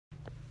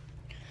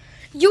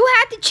You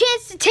had the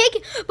chance to take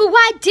it, but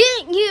why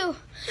didn't you?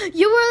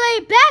 You were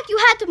laid back. You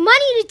had the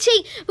money to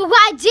take, but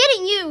why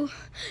didn't you?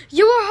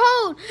 You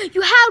were old.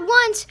 You had it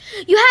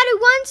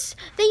once,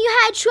 then you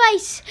had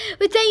twice,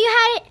 but then you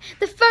had it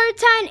the third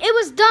time. It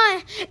was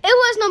done. It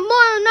was no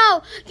more.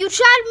 No, you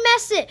tried to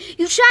mess it.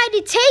 You tried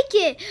to take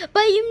it,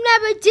 but you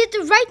never did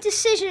the right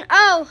decision.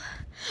 Oh,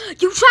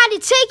 you tried to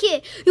take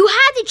it. You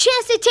had the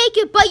chance to take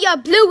it, but you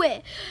blew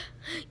it.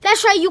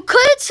 That's right, you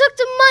could have took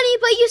the money,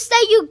 but you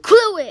said you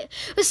glue it.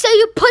 Instead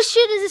you pushed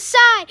it to the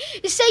side.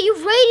 You said you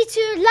raided to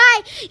your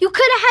light. You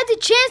could have had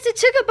the chance to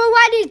take it, but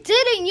why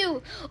didn't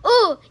you?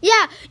 Oh,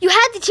 yeah, you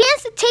had the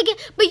chance to take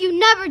it, but you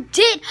never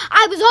did.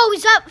 I was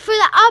always up for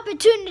the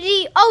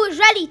opportunity, always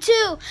ready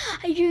too.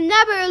 You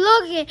never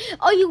looking.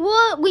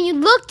 When you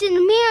looked in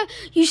the mirror,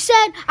 you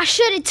said, I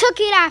should have took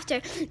it after.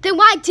 Then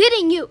why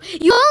didn't you?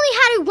 You only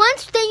had it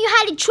once, then you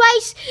had it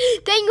twice.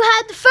 Then you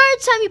had the third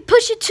time, you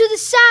pushed it to the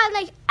side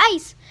like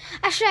ice.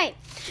 That's right.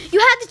 You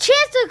had the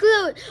chance to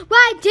glue it.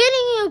 Why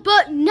didn't you?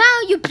 But now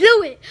you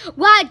blew it.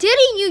 Why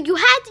didn't you? You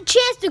had the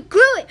chance to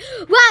glue it.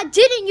 Why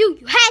didn't you?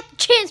 You had the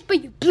chance,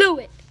 but you blew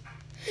it.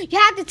 You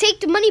had to take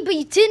the money, but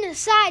you didn't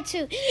decide to.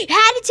 You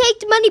had to take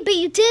the money, but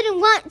you didn't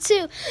want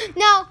to.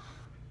 Now,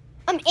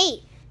 I'm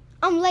 8.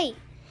 I'm late.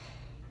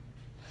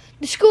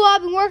 The school,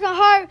 I've been working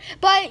hard,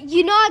 but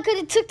you know I could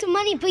have took the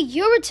money, but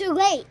you were too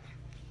late.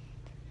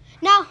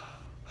 Now,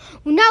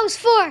 when I was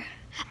 4,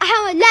 I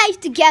had my life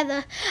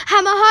together. I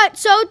had my heart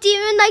so deep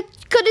and I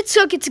could have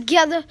took it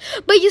together.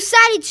 But you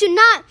decided to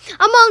not.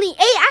 I'm only 8.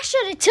 I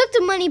should have took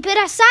the money, but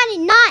I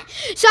decided not.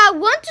 So I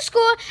went to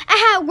school and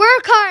had to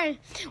work hard.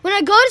 When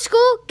I go to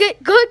school,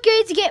 get good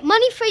grades, get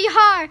money for your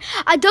heart.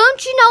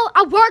 Don't you know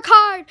I work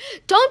hard?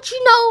 Don't you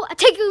know I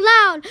take it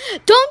loud?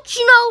 Don't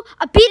you know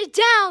I beat it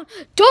down?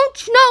 Don't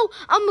you know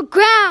I'm a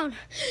ground?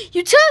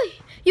 You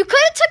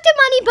could have took the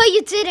money, but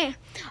you didn't.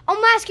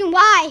 I'm asking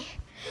why.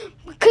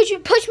 Because you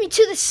pushed me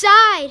to the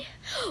side.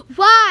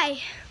 Why?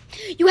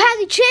 You had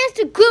the chance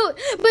to glue it,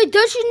 but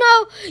don't you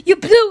know you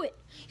blew it?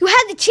 You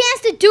had the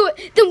chance to do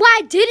it, then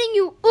why didn't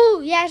you?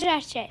 Ooh, yeah,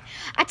 that's right.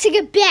 I take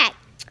it back.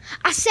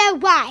 I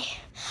said why.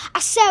 I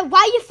said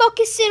why you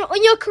focusing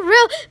on your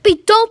career, but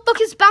you don't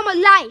focus about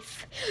my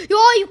life.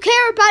 All you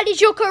care about is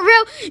your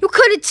career. You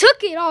could have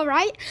took it, all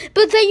right,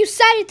 but then you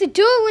decided to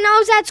do it when I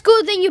was at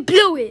school, then you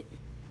blew it.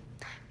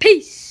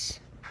 Peace.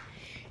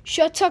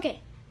 Sure took it.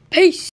 Peace.